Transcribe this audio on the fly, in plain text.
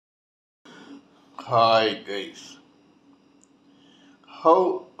Hi guys,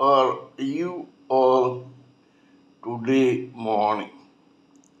 how are you all today morning?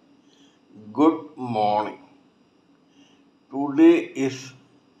 Good morning. Today is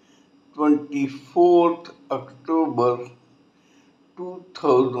 24th October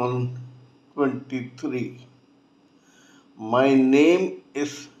 2023. My name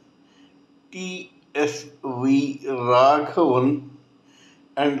is TSV Raghavan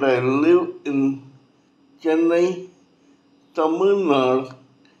and I live in Chennai, Tamil Nadu,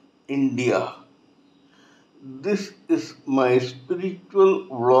 India. This is my spiritual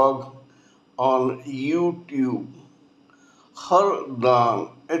vlog on YouTube.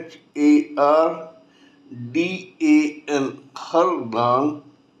 Hardan, Hardan,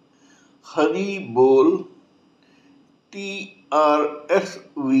 Haribol,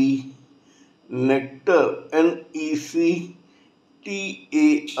 TRSV, Nectar,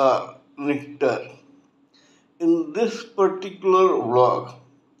 NECTAR, Nectar. In this particular vlog,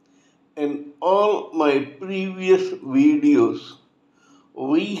 in all my previous videos,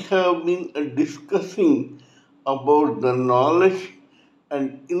 we have been discussing about the knowledge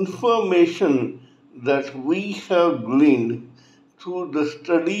and information that we have gleaned through the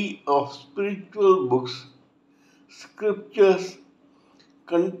study of spiritual books, scriptures,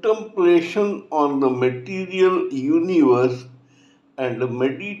 contemplation on the material universe, and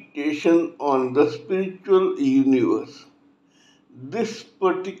meditation on the spiritual universe. This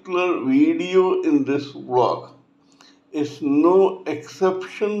particular video in this vlog is no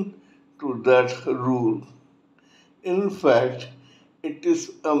exception to that rule. In fact, it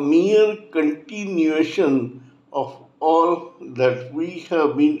is a mere continuation of all that we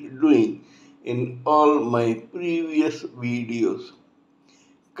have been doing in all my previous videos.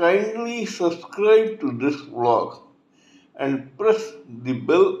 Kindly subscribe to this vlog and press the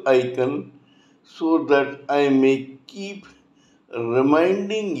bell icon so that I may keep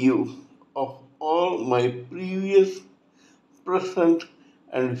reminding you of all my previous, present,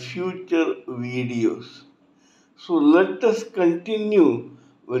 and future videos. So let us continue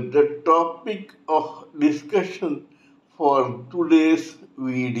with the topic of discussion for today's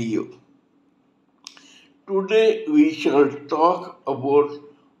video. Today we shall talk about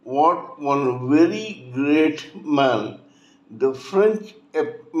what one very great man, the French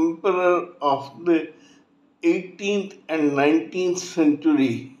emperor of the 18th and 19th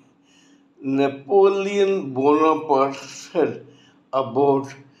century, Napoleon Bonaparte, said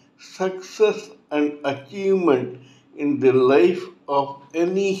about success and achievement in the life of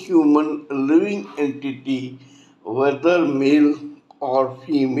any human living entity, whether male or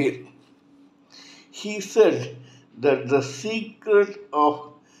female. He said that the secret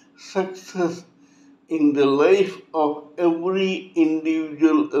of success in the life of every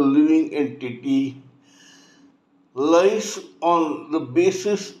individual living entity lies on the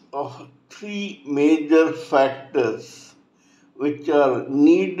basis of three major factors which are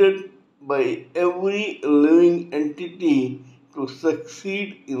needed by every living entity to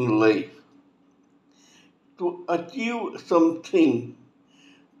succeed in life. To achieve something,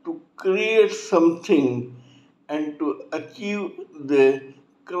 to create something, and to achieve the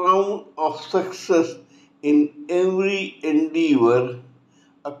crown of success in every endeavor,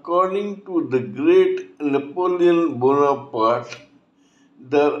 according to the great Napoleon Bonaparte,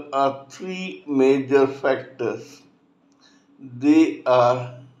 there are three major factors. They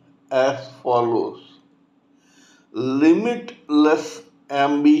are as follows: limitless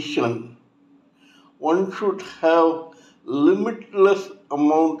ambition. One should have limitless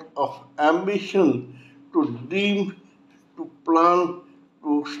amount of ambition to dream, to plan,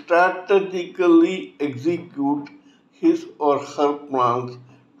 to strategically execute his or her plans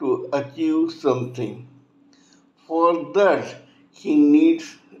to achieve something. For that, he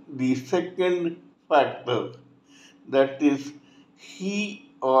needs the second factor, that is, he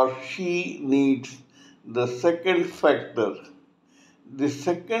or she needs the second factor. The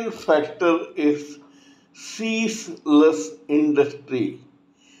second factor is ceaseless industry.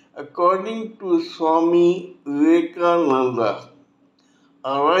 According to Swami Vivekananda,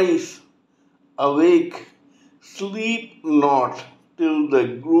 arise, awake, sleep not till the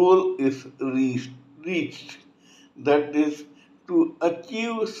goal is reached. That is, to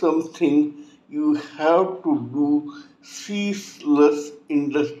achieve something, you have to do ceaseless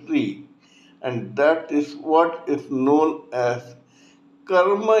industry, and that is what is known as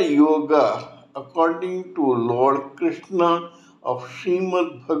Karma Yoga, according to Lord Krishna of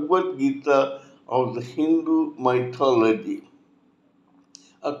Srimad Bhagavad Gita of the Hindu mythology.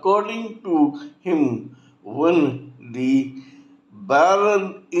 According to him, when the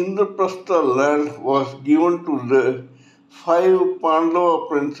barren Indraprastha land was given to the five Pandava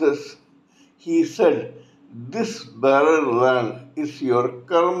princes. He said, "This barren land is your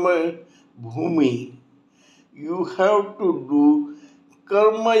karma bhumi. You have to do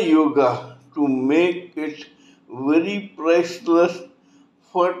karma yoga to make it very priceless,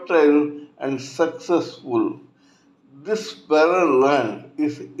 fertile, and successful. This barren land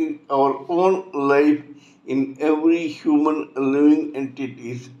is in our own life in every human living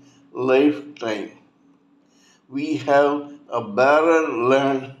entity's lifetime. We have a barren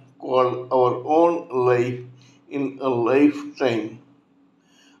land called our own life in a lifetime.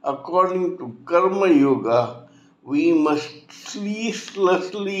 According to Karma Yoga, we must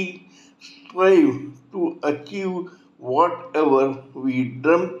ceaselessly strive to achieve whatever we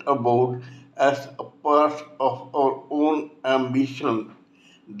dreamt about as a part of our own ambition.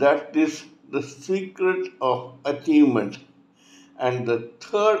 That is the secret of achievement. And the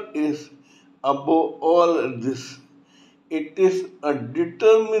third is above all this, it is a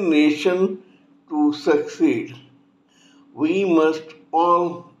determination to succeed. We must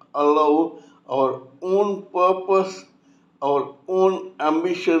all allow our own purpose, our own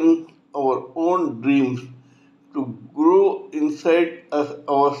ambition, our own dreams to grow inside us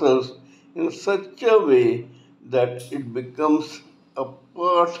ourselves in such a way that it becomes a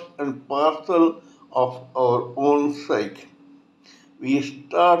part and parcel of our own psyche. We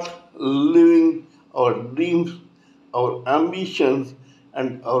start living our dreams, our ambitions,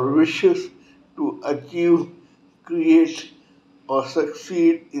 and our wishes to achieve, create, or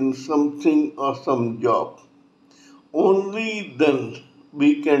succeed in something or some job. Only then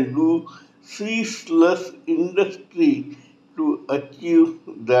we can do ceaseless industry to achieve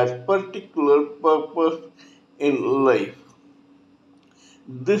that particular purpose in life.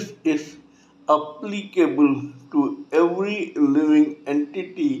 This is applicable to every living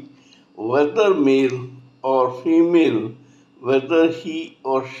entity, whether male or female, whether he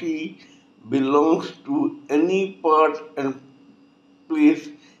or she belongs to any part and place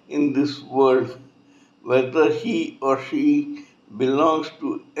in this world, whether he or she belongs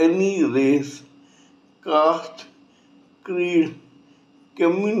to any race, caste, creed,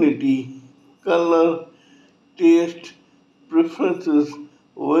 community, color, taste, preferences,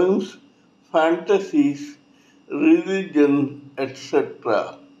 whims, fantasies, religion,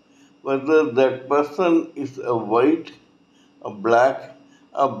 etc. Whether that person is a white, a black,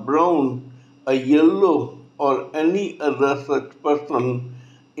 a brown, a yellow, or any other such person,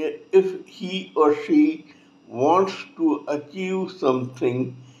 if he or she wants to achieve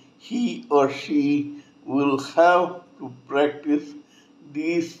something, he or she will have to practice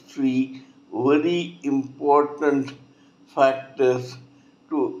these three very important factors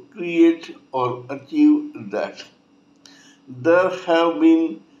to create or achieve that. There have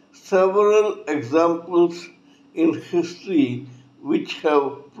been several examples in history which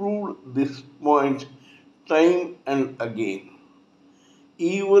have proved this point time and again.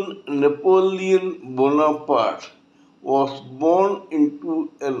 Even Napoleon Bonaparte was born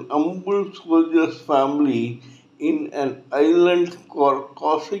into an humble soldier's family in an island called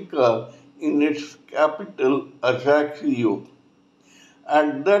Corsica in its capital Ajaccio.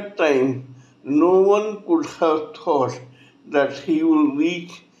 At that time, no one could have thought that he would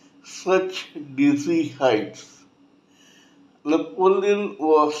reach such dizzy heights. Napoleon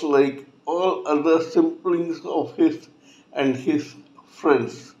was like all other siblings of his and his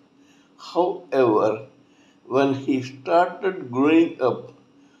friends. However, when he started growing up,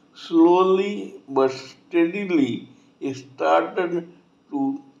 slowly but steadily, he started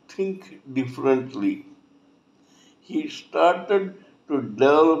to think differently. He started to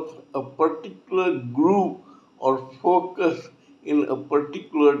develop a particular groove or focus in a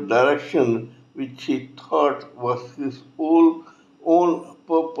particular direction which he thought was his own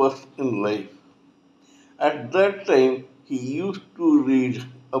purpose in life. At that time, he used to read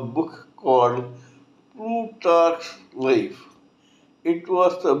a book called Plutarch's Life. It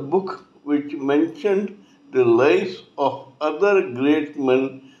was a book which mentioned the lives of other great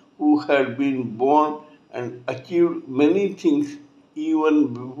men who had been born and achieved many things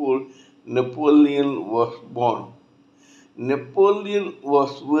even before Napoleon was born. Napoleon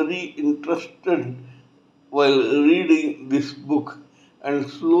was very interested while reading this book, and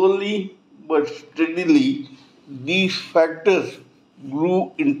slowly but steadily these factors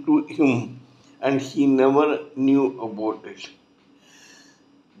grew into him, and he never knew about it.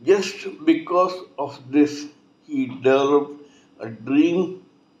 Just because of this, he developed a dream,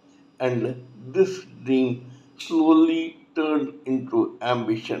 and this dream slowly turned into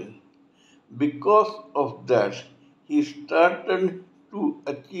ambition. Because of that, he started to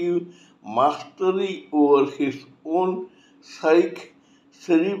achieve mastery over his own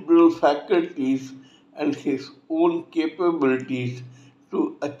cerebral faculties and his own capabilities to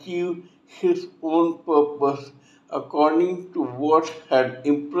achieve his own purpose according to what had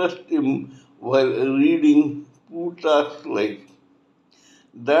impressed him while reading Plutarch's life.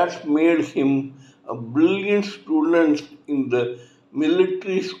 That made him a brilliant student in the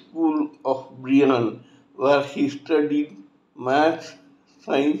military school of Brienne, where he studied maths,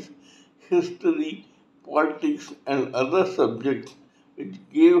 science, history, politics, and other subjects, which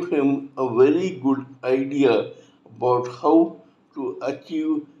gave him a very good idea about how to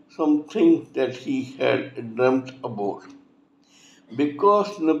achieve something that he had dreamt about.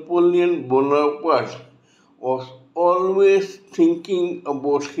 Because Napoleon Bonaparte was always thinking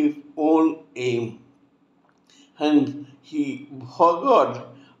about his own aim, and he forgot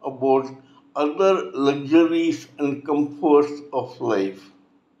about other luxuries and comforts of life.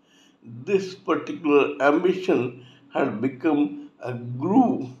 This particular ambition had become a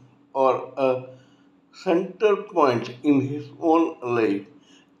groove or a center point in his own life,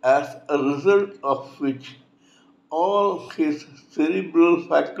 as a result of which all his cerebral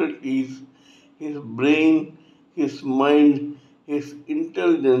faculties, his brain, his mind, his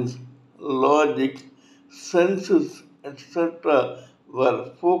intelligence, logic, senses, etc.,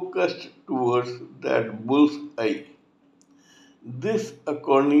 were focused towards that bull's eye. This,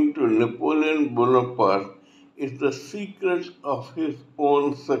 according to Napoleon Bonaparte, is the secret of his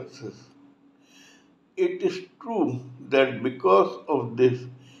own success. It is true that because of this,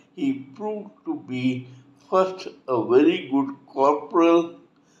 he proved to be first a very good corporal,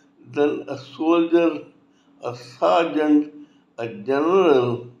 then a soldier, a sergeant, a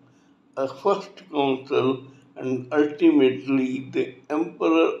general, a first consul, and ultimately the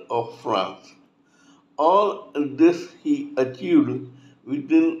Emperor of France. All this he achieved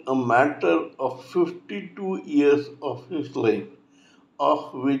within a matter of 52 years of his life,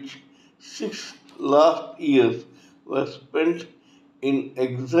 of which 6 last years were spent in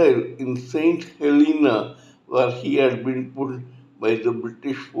exile in St. Helena, where he had been put by the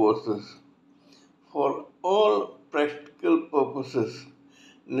British forces. For all practical purposes,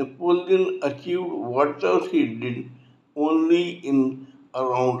 Napoleon achieved whatever he did only in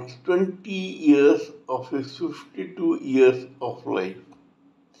around 20 years of his 52 years of life.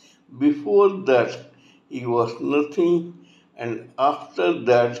 Before that, he was nothing, and after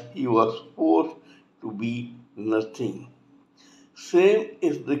that, he was forced to be nothing. Same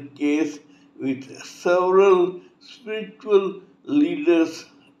is the case with several spiritual leaders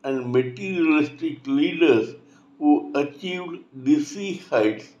and materialistic leaders who achieved dizzy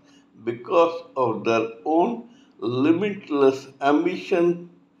heights because of their own limitless ambition,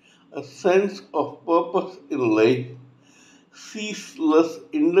 a sense of purpose in life, ceaseless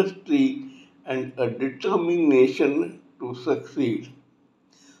industry, and a determination to succeed.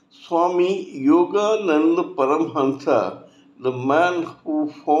 Swami Yogananda Paramhansa, the man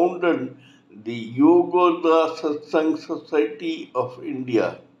who founded the Yogoda Satsang Society of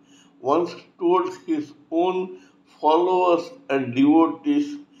India, once told his own followers and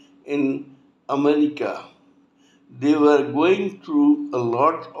devotees in America they were going through a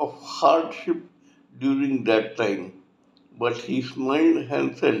lot of hardship during that time. But he smiled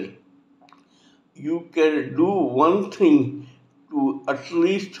and said, you can do one thing to at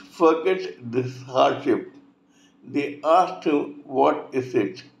least forget this hardship. They asked him, what is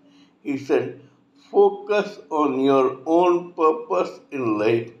it? He said, focus on your own purpose in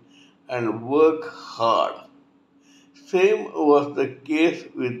life and work hard. Same was the case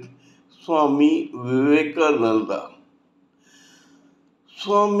with Swami Vivekananda.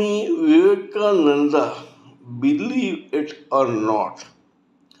 Swami Vivekananda, believe it or not,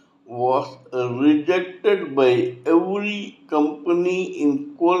 was rejected by every company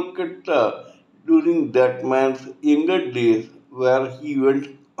in Kolkata during that man's younger days, where he went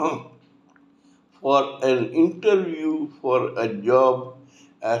for an interview for a job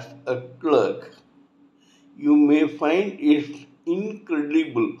as a clerk. You may find it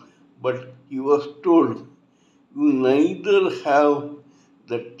incredible, but he was told you neither have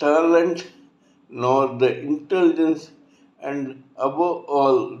the talent nor the intelligence and above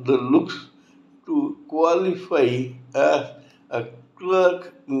all the looks to qualify as a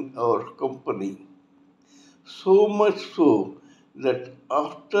clerk in our company. So much so that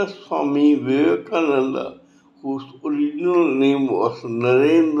after Swami Vivekananda, whose original name was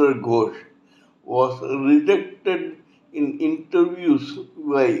Narendra Ghosh, was rejected in interviews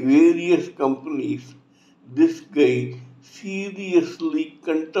by various companies, this guy seriously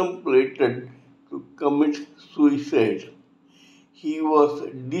contemplated to commit suicide. He was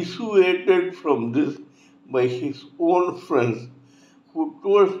dissuaded from this by his own friends who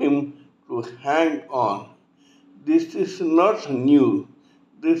told him to hang on. This is not new.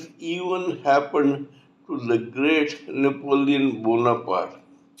 This even happened to the great Napoleon Bonaparte.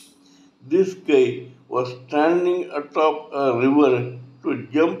 This guy was standing atop a river to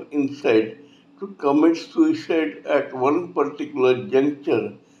jump inside to commit suicide at one particular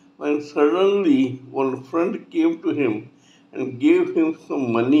juncture when suddenly one friend came to him and gave him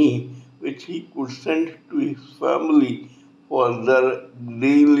some money which he could send to his family for their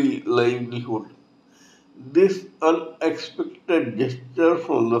daily livelihood. This unexpected gesture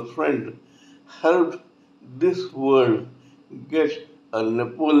from the friend helped this world get a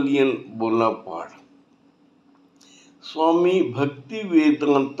Napoleon Bonaparte. Swami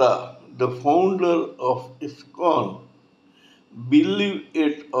Bhaktivedanta, the founder of ISKCON, believe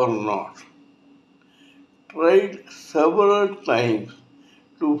it or not, tried several times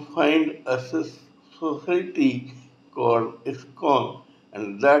to find a society called ISKCON,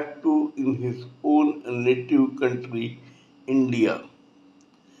 and that too in his own native country, India.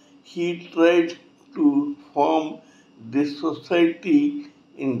 He tried to form this society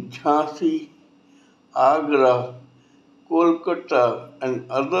in Jhansi, Agra, Kolkata, and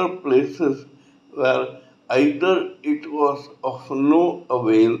other places where either it was of no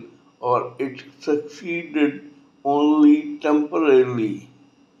avail or it succeeded only temporarily.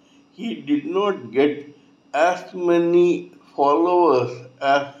 He did not get as many followers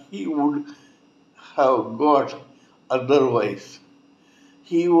as he would have got otherwise.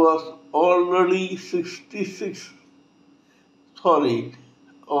 He was already 66, sorry,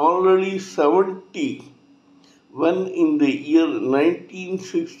 already 70 when in the year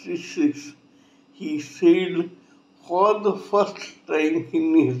 1966 he sailed for the first time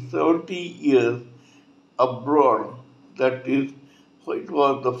in his 70 years abroad. That is, it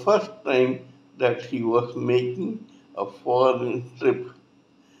was the first time that he was making a foreign trip.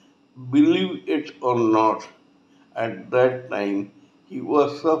 Believe it or not, at that time he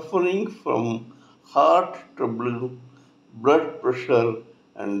was suffering from heart trouble, blood pressure,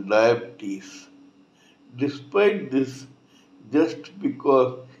 and diabetes. Despite this, just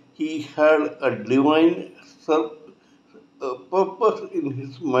because he had a divine purpose in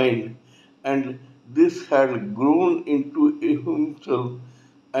his mind, and this had grown into himself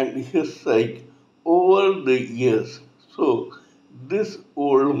and his psyche over the years. So, this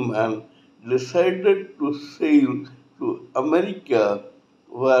old man decided to sail to America,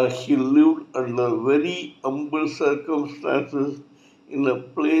 where he lived under very humble circumstances in a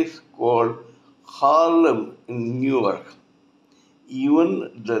place called Harlem in New York.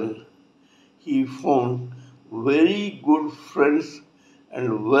 Even then, he found very good friends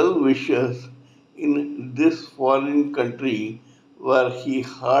and well wishers in this foreign country where he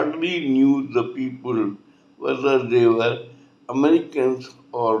hardly knew the people, whether they were Americans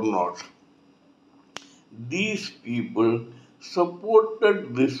or not. These people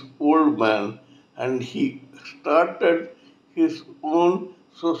supported this old man and he started his own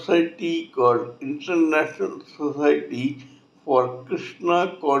society called International Society for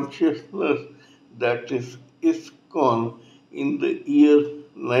Krishna Consciousness, that is ISKCON, in the year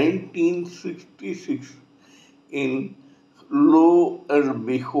 1966 in, lo and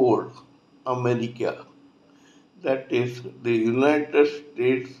behold, America, that is the United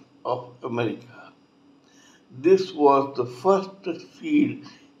States of America. This was the first seed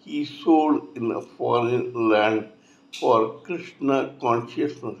he sowed in a foreign land for Krishna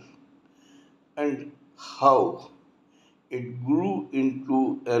consciousness, and how it grew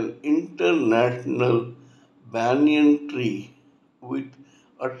into an international banyan tree with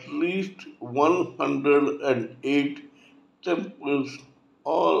at least 108 temples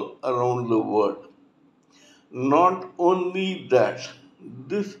all around the world. Not only that,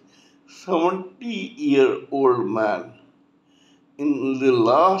 this 70-year-old man, in the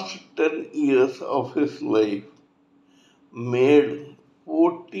last 10 years of his life, made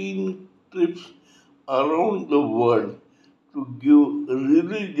 14 trips around the world to give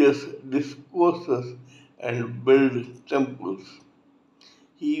religious discourses and build temples.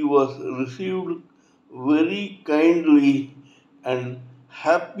 He was received very kindly and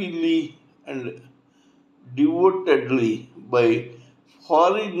happily and devotedly by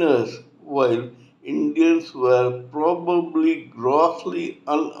foreigners, while Indians were probably grossly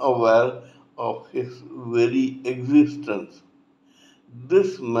unaware of his very existence.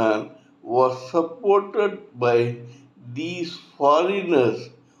 This man was supported by these foreigners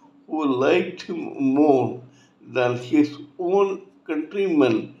who liked him more than his own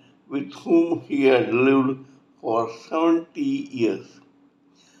countrymen with whom he had lived for 70 years.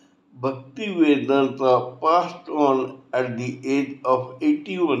 Bhaktivedanta passed on at the age of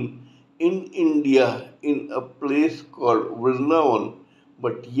 81 in India in a place called Vrindavan,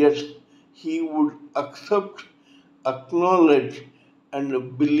 but yet he would accept, acknowledge,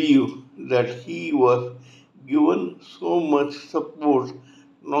 and believe that he was given so much support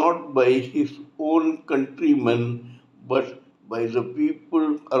not by his own countrymen but by the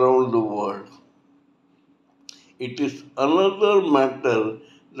people around the world. It is another matter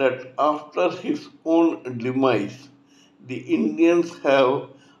that after his own demise, the Indians have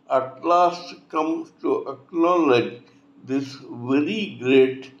at last come to acknowledge this very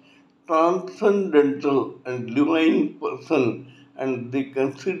great, transcendental, and divine person, and they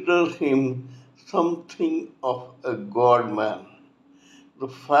consider him something of a god man. The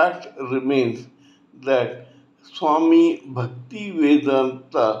fact remains that Swami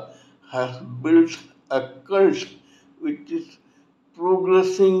Bhaktivedanta has built a cult which is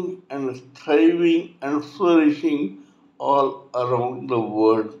progressing and thriving and flourishing all around the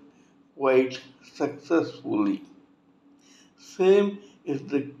world quite successfully. Same is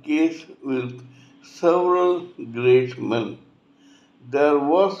the case with several great men. There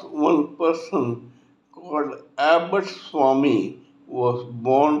was one person called Abbot Swami who was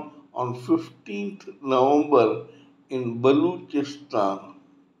born on 15th November in Baluchistan.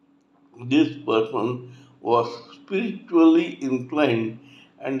 This person was spiritually inclined,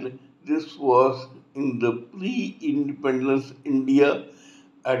 and this was in the pre-independence India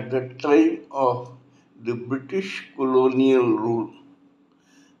at the time of the British colonial rule.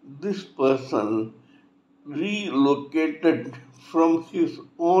 This person relocated from his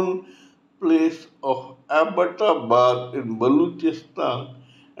own place of Abbottabad in Baluchistan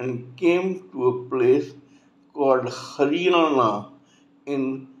and came to a place called Haryana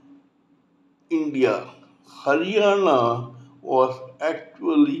in India. Haryana was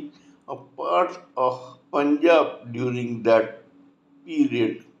actually a part of Punjab during that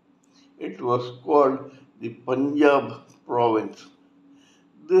period. It was called the Punjab province.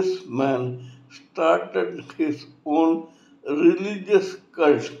 This man started his own religious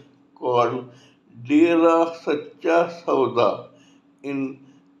cult called Dera Sacha Sauda in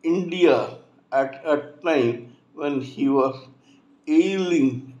India at a time when he was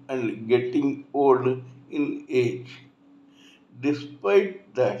ailing and getting old in age.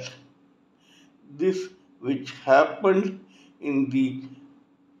 Despite that, this which happened in the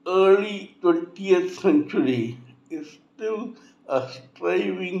early 20th century is still a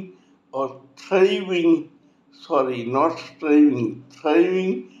striving or thriving, sorry, not striving,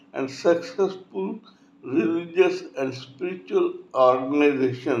 thriving and successful religious and spiritual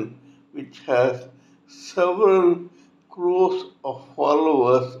organization which has several crores of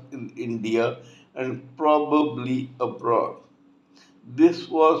followers in India and probably abroad. This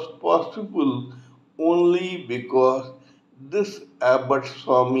was possible only because this Abbot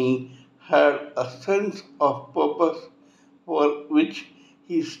Swami had a sense of purpose for which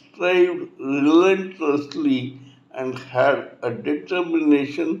he strived relentlessly and had a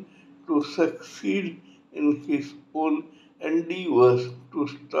determination to succeed in his own endeavors to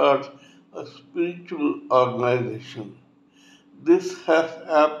start a spiritual organization. This has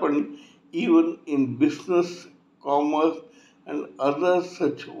happened even in business, commerce, and other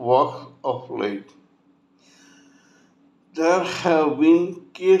such walks of life. There have been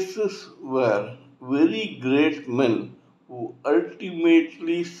cases where very great men who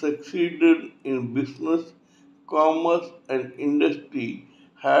ultimately succeeded in business, commerce, and industry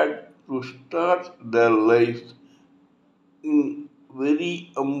had to start their lives in very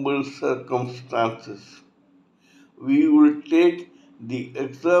humble circumstances. We will take the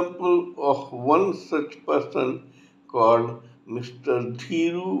example of one such person called Mr.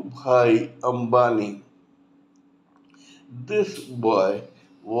 Dhiru Bhai Ambani. This boy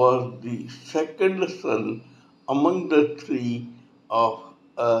was the second son among the three of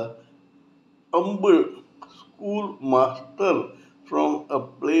a humble schoolmaster from a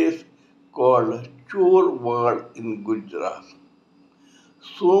place called Chorwad in Gujarat.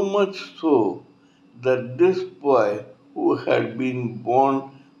 So much so that this boy, who had been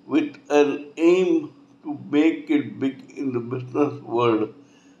born with an aim to make it big in the business world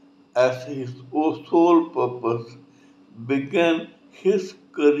as his sole purpose, began his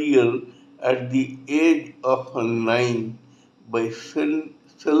career at the age of 9 by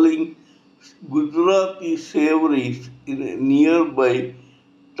selling Gujarati savories in nearby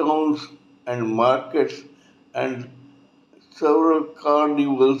towns and markets and several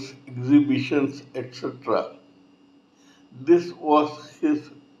carnivals, exhibitions, etc. This was his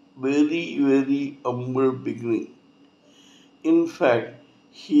very humble beginning. In fact,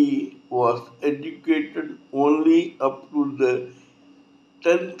 he was educated only up to the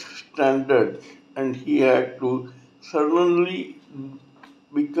 10th standard and he had to suddenly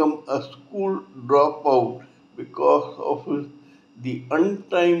become a school dropout because of the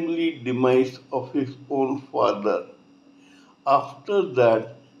untimely demise of his own father. After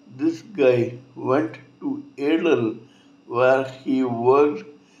that, this guy went to Aden where he worked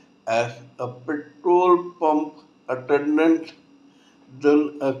as a petrol pump attendant,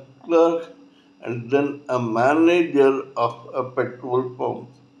 then a clerk, and then a manager of a petrol pump.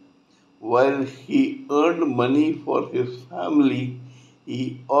 While he earned money for his family,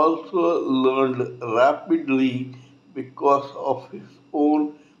 he also learned rapidly because of his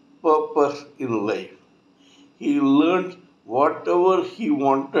own purpose in life. He learned whatever he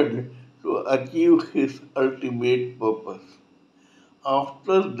wanted to achieve his ultimate purpose.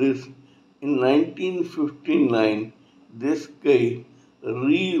 After this, in 1959, this guy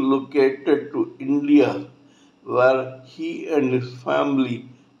relocated to India where he and his family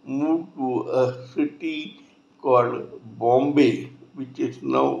moved to a city called Bombay, which is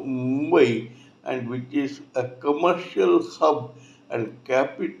now Mumbai and which is a commercial hub and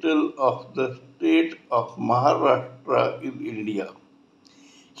capital of the state of Maharashtra in India.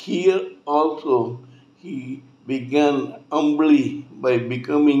 Here also he began humbly by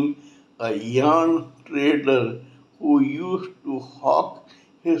becoming a yarn trader who used to hawk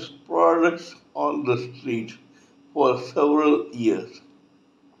his products on the street for several years.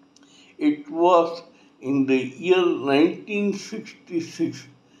 It was in the year 1966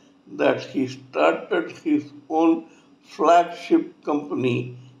 that he started his own flagship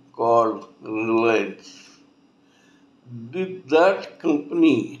company called Reliance. Did that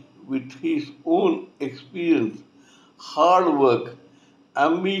company, with his own experience, hard work,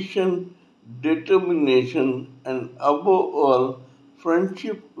 ambition, determination, and above all,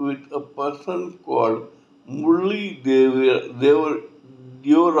 friendship with a person called Deora,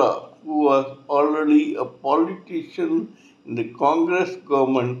 who was already a politician in the Congress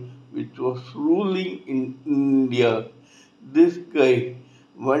government which was ruling in India. This guy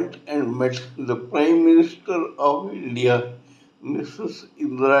went and met the Prime Minister of India, Mrs.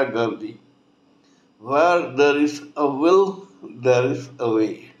 Indira Gandhi. Where there is a will, there is a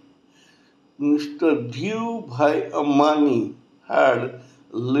way. Mr. Dhirubhai Ambani had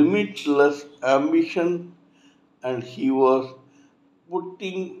limitless ambition and he was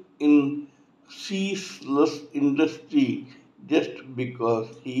putting in ceaseless industry just because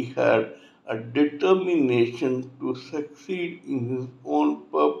he had a determination to succeed in his own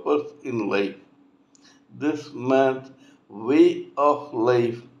purpose in life. This man's way of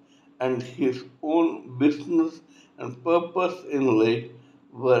life and his own business and purpose in life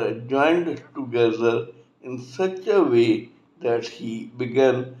were joined together in such a way that he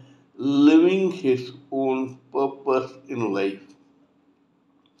began living his own purpose in life.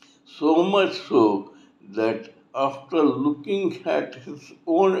 So much so that after looking at his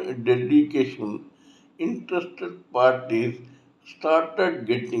own dedication, interested parties started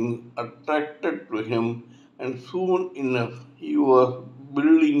getting attracted to him, and soon enough he was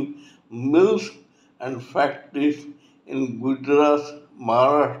building mills and factories in Gujarat,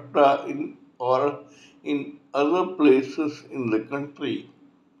 Maharashtra, or in other places in the country.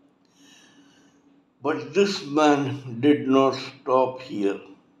 But this man did not stop here.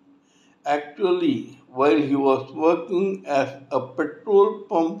 Actually, while he was working as a petrol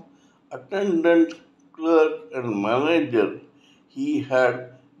pump attendant, clerk, and manager, he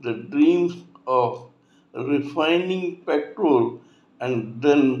had the dreams of refining petrol and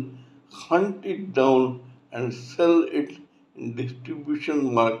then hunt it down and sell it in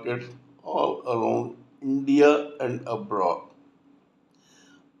distribution markets all around India and abroad.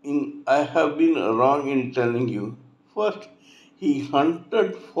 I have been wrong in telling you. First, he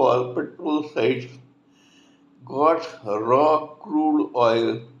hunted for petrol sites, got raw crude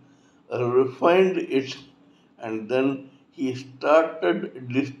oil, refined it, and then he started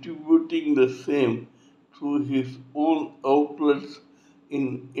distributing the same through his own outlets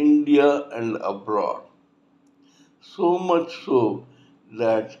in India and abroad. So much so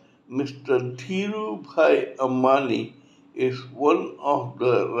that Mr. Dhirubhai Ambani is one of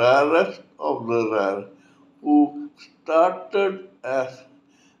the rarest of the rare who started as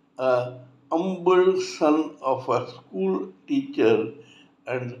a humble son of a school teacher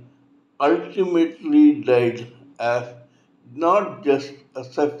and ultimately died as not just a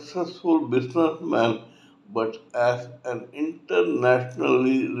successful businessman but as an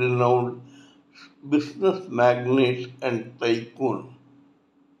internationally renowned business magnate and tycoon.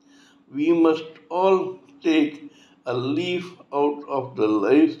 We must all take a leaf out of the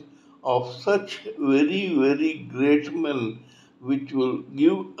lives of such very, very great men, which will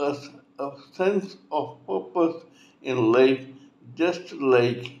give us a sense of purpose in life, just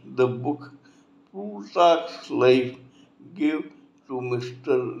like the book Plutarch's Life gave to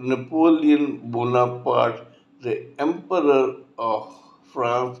Mr. Napoleon Bonaparte, the Emperor of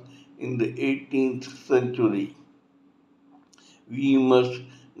France in the 18th century. We must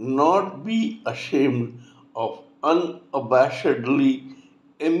not be ashamed of unabashedly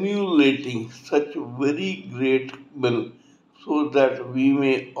emulating such very great men so that we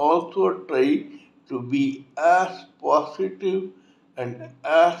may also try to be as positive and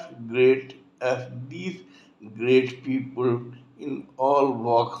as great as these great people in all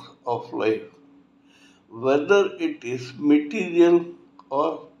walks of life. Whether it is material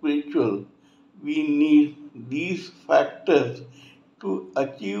or spiritual, we need these factors to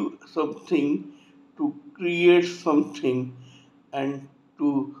achieve something, to create something, and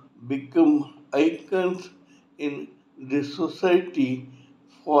to become icons in the society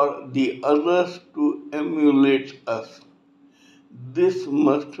for the others to emulate us. This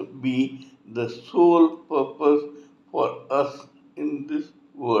must be the sole purpose for us in this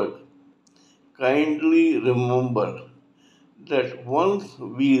world. Kindly remember that once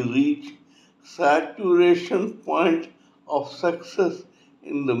we reach saturation point of success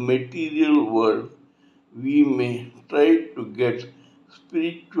in the material world, we may try to get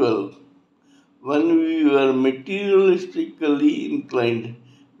spiritual. When we were materialistically inclined,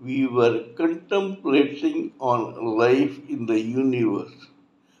 we were contemplating on life in the universe.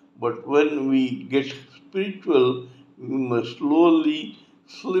 But when we get spiritual, we must slowly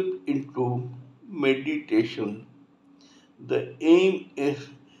slip into meditation. The aim is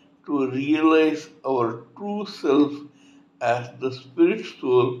to realize our true self as the spirit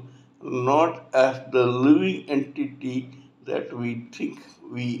soul, not as the living entity that we think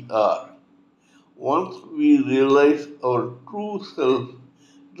we are. Once we realize our true self,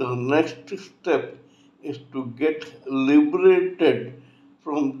 the next step is to get liberated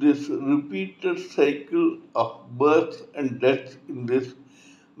from this repeated cycle of birth and death in this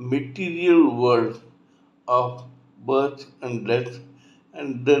material world of birth and death,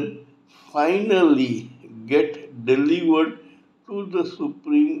 and then finally get delivered to the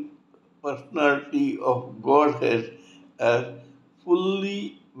Supreme Personality of Godhead as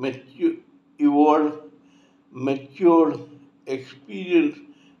fully evolved, matured, experienced,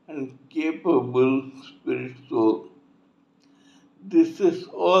 and capable spirit soul. This is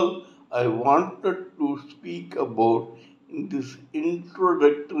all I wanted to speak about in this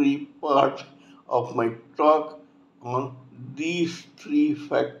introductory part of my talk on these three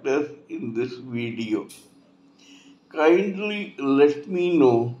factors in this video. Kindly let me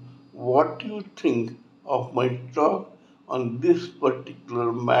know what you think of my talk on this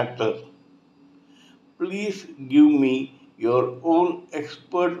particular matter. Please give me your own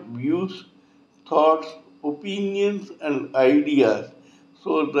expert views, thoughts, opinions, and ideas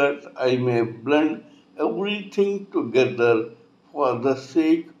so that I may blend everything together for the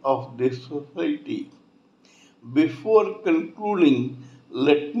sake of this society. Before concluding,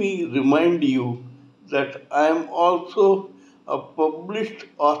 let me remind you that I am also a published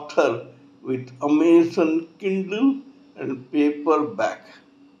author with Amazon Kindle and paperback.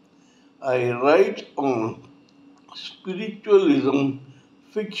 I write on spiritualism,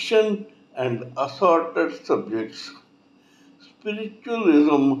 fiction, and assorted subjects.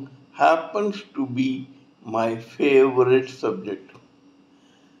 Spiritualism happens to be my favorite subject.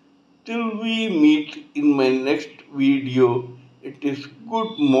 Till we meet in my next video, it is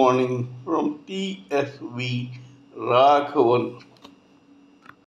good morning from TSV Raghavan.